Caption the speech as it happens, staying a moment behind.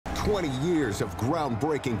20 years of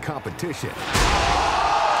groundbreaking competition. Battle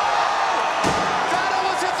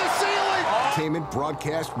has hit the ceiling! Entertainment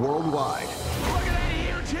broadcast worldwide Look at that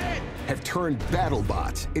huge hit! have turned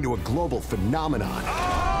BattleBots into a global phenomenon.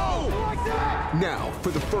 Oh! Like that! Now,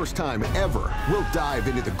 for the first time ever, we'll dive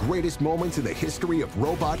into the greatest moments in the history of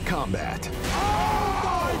robot combat.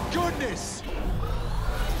 Oh my goodness!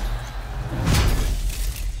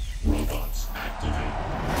 Robots activate.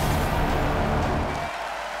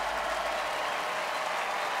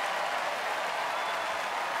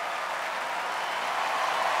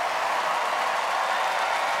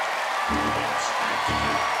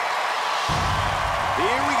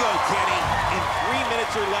 Here we go, Kenny. In 3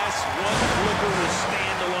 minutes or less, one flipper will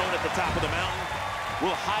stand alone at the top of the mountain.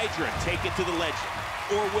 Will Hydra take it to the legend?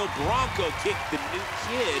 Or will Bronco kick the new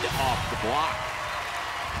kid off the block?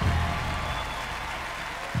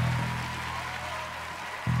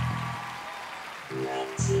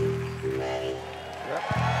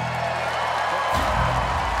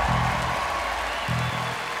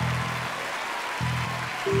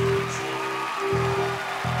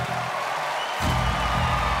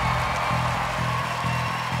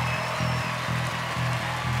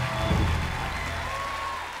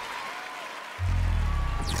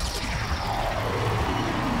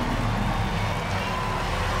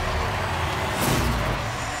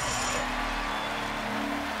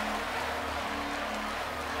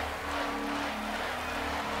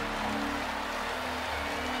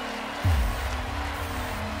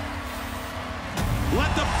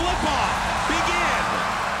 Let the flip-off begin.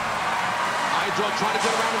 Hydra trying to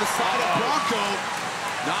get around to the side of Bronco.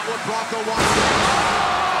 Not what Bronco wants to do.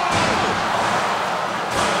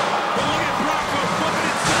 But look at Bronco flipping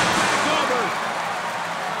himself back over.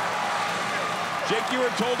 Jake, you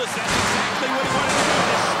were told us that's exactly what he wanted to do,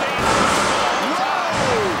 to stay in the circle.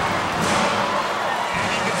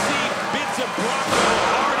 And you can see bits of Bronco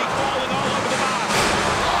already falling all over the box.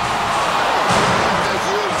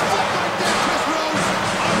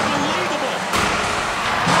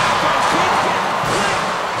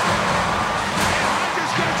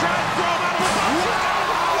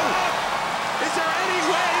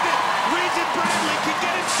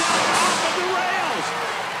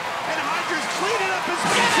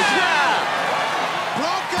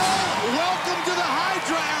 Bronco, welcome to the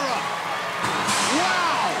Hydra era.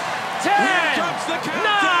 Wow. 10, Here comes the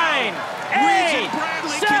countdown. 9, 8, Regent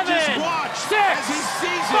Bradley 7, can just watch 6, as his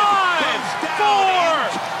season 5, goes down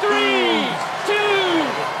 4, 3, 2,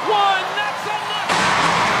 1. That's enough.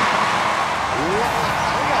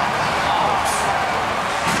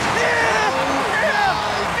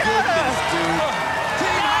 Goodness, dude.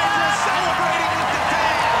 Team Hydra celebrating with the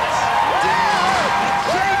dance.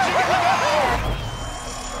 Changing it up.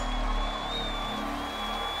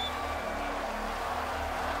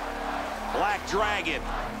 Black Dragon,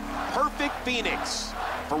 Perfect Phoenix.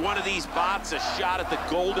 For one of these bots, a shot at the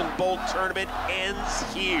Golden Bolt tournament ends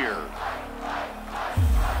here.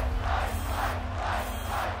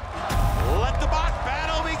 Let the bot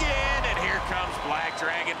battle begin, and here comes Black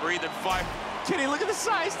Dragon breathing fire. Kenny, look at the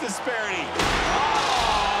size disparity.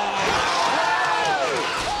 Oh!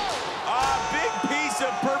 A big piece of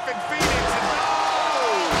Perfect Phoenix.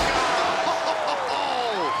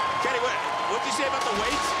 Kenny, what'd you say about the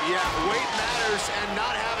weights? Yeah, weight matters, and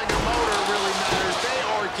not having a motor really matters. They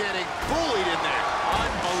are getting bullied in there.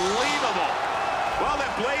 Unbelievable. Well,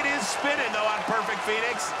 that blade is spinning, though, on Perfect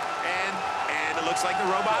Phoenix, and it looks like the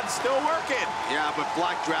robot's still working. Yeah, but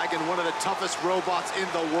Black Dragon, one of the toughest robots in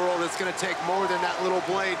the world. It's going to take more than that little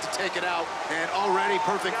blade to take it out. And already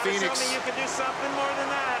Perfect Phoenix. Show me you can do something more than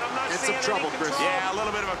that. I'm not in seeing some trouble, any Chris. control. Yeah, a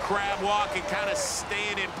little bit of a crab walk and kind of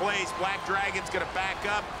staying in place. Black Dragon's going to back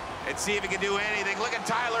up and see if he can do anything. Look at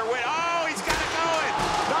Tyler Witt. Oh, he's got it going.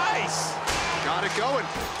 Nice. Got it going.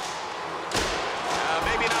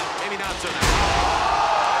 Maybe not so nice.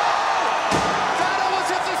 Battle has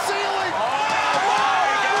hit the ceiling.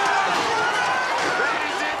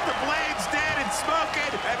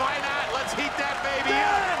 Smoking, and why not? Let's heat that baby 10,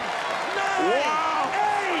 up. 9, Wow.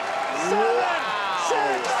 8, 7, Wow.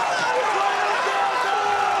 6, 5,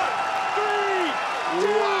 4, 3, 2,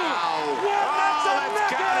 Wow. 1. That's a let's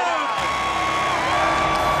cut it knockout.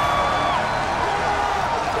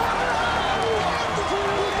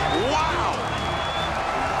 Wow.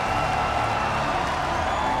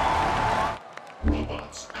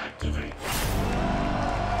 Robots activate.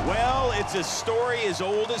 Well, it's a story as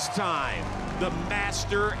old as time. The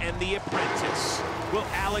Master and the Apprentice. Will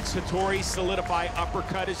Alex Hattori solidify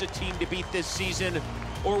Uppercut as a team to beat this season?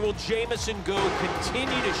 Or will Jameson Go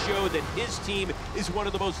continue to show that his team is one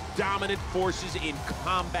of the most dominant forces in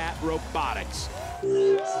combat robotics?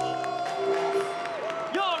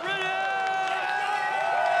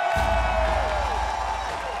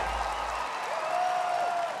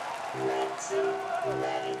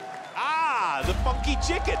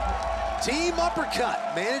 chicken. Team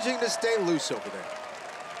uppercut, managing to stay loose over there.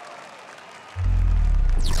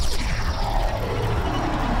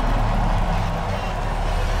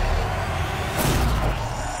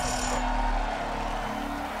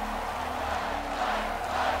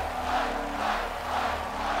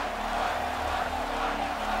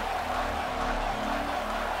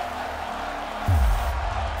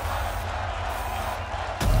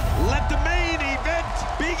 Let the main event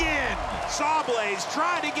begin. Sawblaze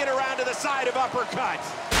trying to get around to the side of uppercut.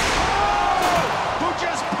 Oh! Who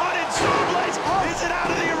just punted Sawblaze? Is it out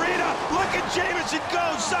of the arena? Look at Jameson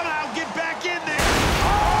go, somehow get back in there.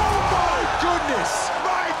 Oh my goodness!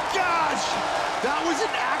 My gosh! That was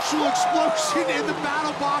an actual explosion in the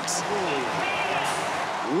battle box.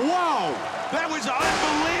 Whoa! That was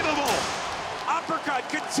unbelievable! Uppercut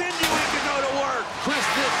continuing to go to work. Chris,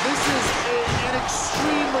 this is an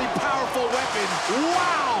extremely powerful weapon.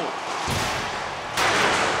 Wow!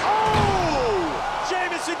 Oh!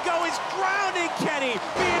 Jameson Go is grounding Kenny,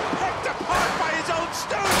 being picked apart by his own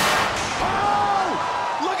student. Oh!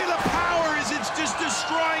 Look at the power as it's just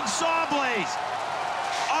destroying Sawblaze.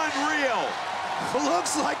 Unreal.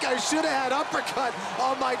 Looks like I should have had uppercut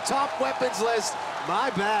on my top weapons list. My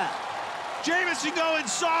bad. Jameson Go and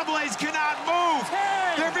Sawblaze cannot move.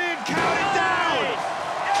 10, They're being counted down. 8,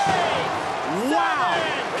 Wow.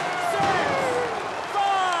 7, 6,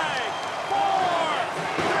 5, 4,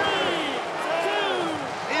 3,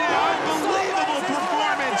 2, An unbelievable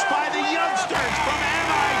performance by the youngsters from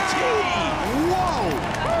MIT. Whoa!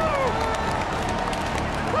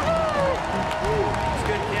 It's a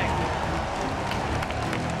good kick.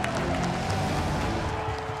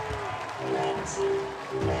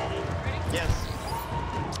 Yes.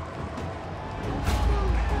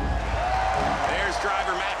 There's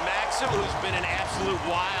driver Matt Maxim, who's been an absolute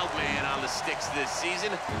wild man on the sticks this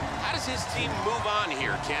season. How does his team move on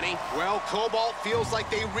here, Kenny? Well, Cobalt feels like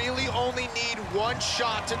they really only need one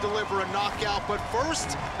shot to deliver a knockout, but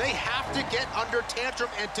first, they have to get under Tantrum,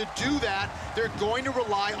 and to do that, they're going to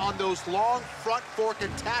rely on those long front fork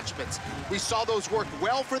attachments. We saw those work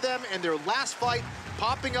well for them in their last fight,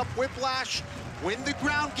 popping up Whiplash, win the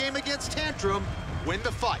ground game against Tantrum, win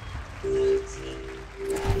the fight.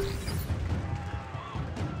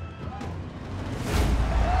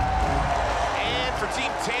 And for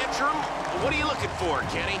Team Tantrum, what are you looking for,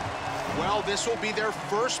 Kenny? Well, this will be their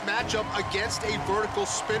first matchup against a vertical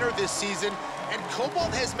spinner this season, and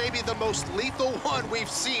Cobalt has maybe the most lethal one we've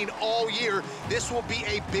seen all year. This will be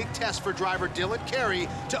a big test for driver Dylan Carey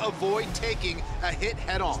to avoid taking a hit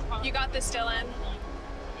head-on. You got this, Dylan.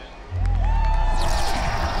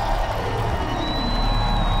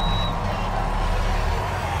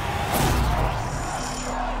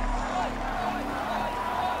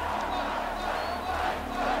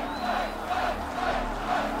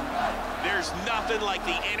 There's nothing like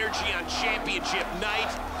the energy on championship night.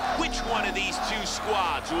 Which one of these two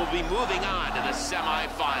squads will be moving on to the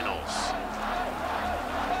semifinals?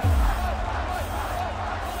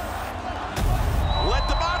 Let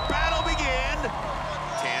the bot battle begin.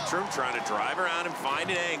 Tantrum trying to drive around and find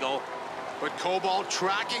an angle. But Cobalt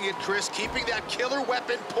tracking it, Chris, keeping that killer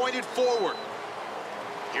weapon pointed forward.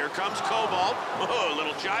 Here comes Cobalt. Oh, a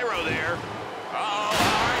little gyro there. Uh-oh, all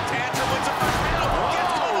right, Tantrum wins the first battle.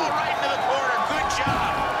 Gets Cobalt right into the corner. Good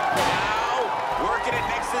job. Now, working it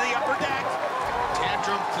next to the upper deck.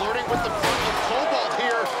 Tantrum flirting with the front of Cobalt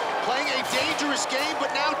here, playing a dangerous game, but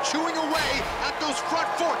now chewing away at those front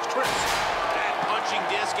forks, Chris. That punching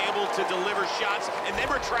disc able to deliver shots and then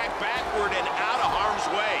retract backward and out of harm's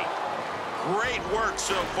way. Great work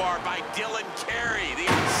so far by Dylan Carey, the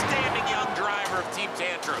outstanding young driver of Team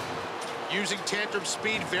Tantrum. Using Tantrum's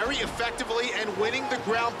speed very effectively and winning the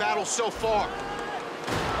ground battle so far.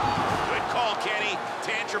 Good call, Kenny.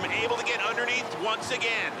 Tantrum able to get underneath once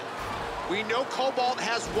again. We know Cobalt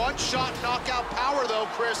has one-shot knockout power, though,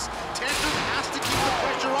 Chris. Tantrum has to keep the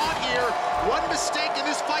pressure on here. One mistake and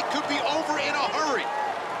this fight could be over in a hurry.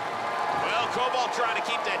 Well, Cobalt trying to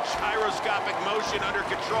keep that gyroscopic motion under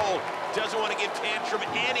control. Doesn't want to give Tantrum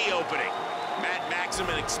any opening. Matt Maxim,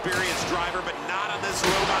 an experienced driver, but not on this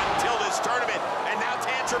robot until this tournament. And now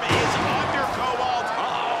Tantrum is under Cobalt.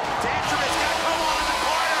 Uh-oh. Tantrum has got Cobalt in the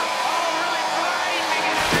corner. Oh, really grinding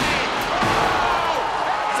it underneath. Oh,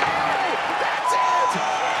 that's it.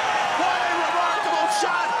 What a remarkable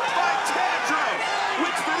shot by Tantrum,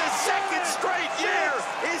 which for the second straight year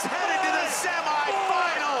is headed to the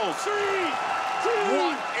semifinals. 3, 2,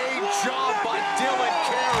 What a job by Dylan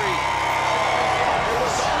Carey. It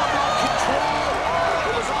was all about control.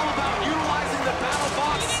 It was all about utilizing the battle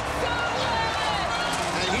box.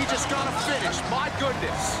 And he just got a finish. My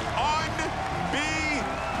goodness.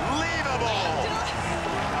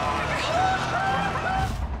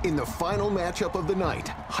 In the final matchup of the night,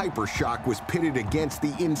 Hypershock was pitted against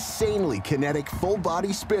the insanely kinetic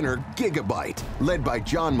full-body spinner Gigabyte, led by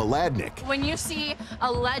John Mladnick. When you see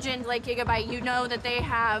a legend like Gigabyte, you know that they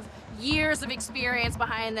have years of experience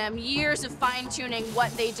behind them, years of fine-tuning what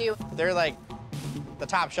they do. They're like the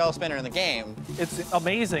top shell spinner in the game. It's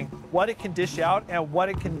amazing what it can dish out and what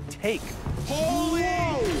it can take.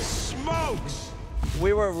 Holy smokes!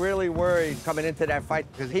 We were really worried coming into that fight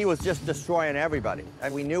because he was just destroying everybody.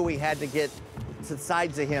 And we knew we had to get to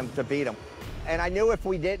sides of him to beat him. And I knew if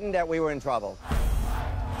we didn't, that we were in trouble.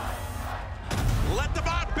 Let the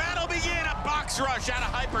bot battle begin. A box rush out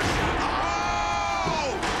of Hypershock.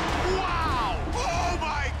 Oh! Wow! Oh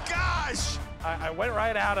my gosh! I went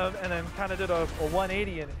right at him and then kind of did a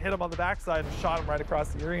 180 and hit him on the backside and shot him right across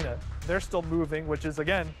the arena. They're still moving, which is,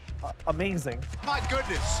 again, amazing. My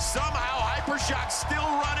goodness. Somehow Hypershock's still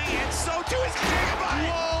running, and so too is Gigabyte.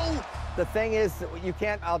 Whoa! The thing is, you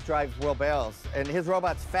can't outdrive Will Bales. And his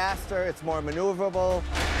robot's faster, it's more maneuverable.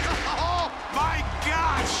 Oh, My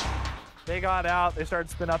gosh! They got out, they started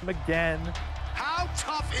spinning up him again. how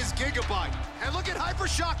tough is Gigabyte? And look at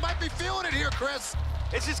Hypershock, might be feeling it here, Chris.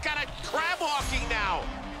 It's just kind of crab walking now.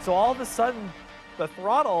 So all of a sudden, the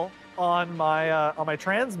throttle on my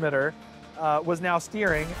transmitter was now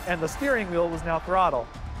steering, and the steering wheel was now throttle.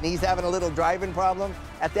 And he's having a little driving problem.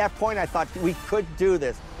 At that point, I thought we could do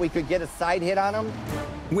this. We could get a side hit on him.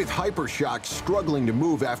 With Hypershock struggling to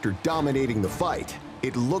move after dominating the fight,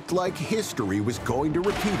 it looked like history was going to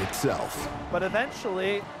repeat itself. But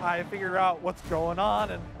eventually, I figured out what's going on,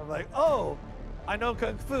 and I'm like, oh, I know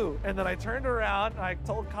Kung Fu. And then I turned around, and I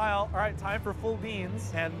told Kyle, all right, time for full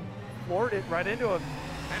beans, and floored it right into him.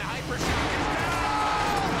 And Hypershock is down!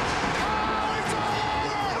 Oh, it's all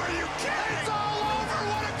over! Are you kidding? It's all over!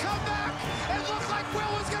 What a comeback! It looked like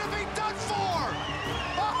Will was gonna be done for!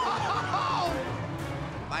 Oh!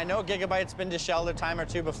 I know Gigabyte's been deshelled a time or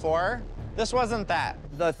two before. This wasn't that.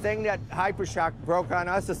 The thing that Hypershock broke on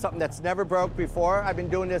us is something that's never broke before. I've been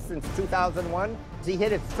doing this since 2001. He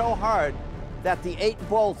hit it so hard that the 8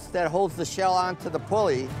 bolts that holds the shell onto the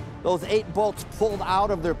pulley, those 8 bolts pulled out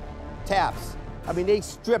of their taps. I mean, they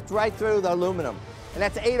stripped right through the aluminum. And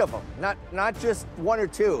that's 8 of them, not just 1 or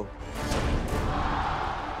 2.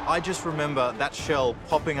 I just remember that shell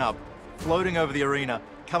popping up, floating over the arena,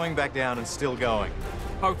 coming back down and still going.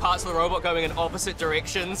 Whole parts of the robot going in opposite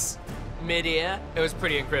directions, mid-air. It was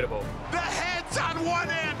pretty incredible. The head's on one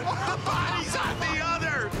end, the body's on the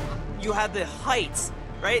other. You had the height,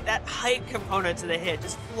 right? That height component to the hit,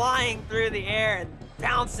 just flying through the air and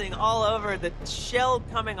bouncing all over, the shell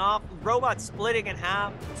coming off, robot splitting in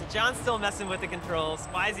half. So John's still messing with the controls.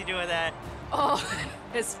 Why is he doing that? Oh,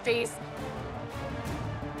 his face.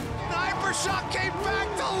 Hypershock came back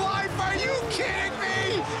to life! Are you kidding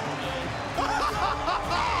me? Look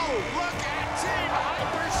at Team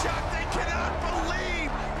Hypershock. They cannot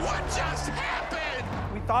believe what just happened.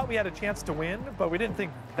 We thought we had a chance to win, but we didn't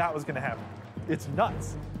think that was going to happen. It's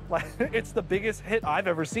nuts. Like, it's the biggest hit I've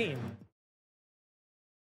ever seen.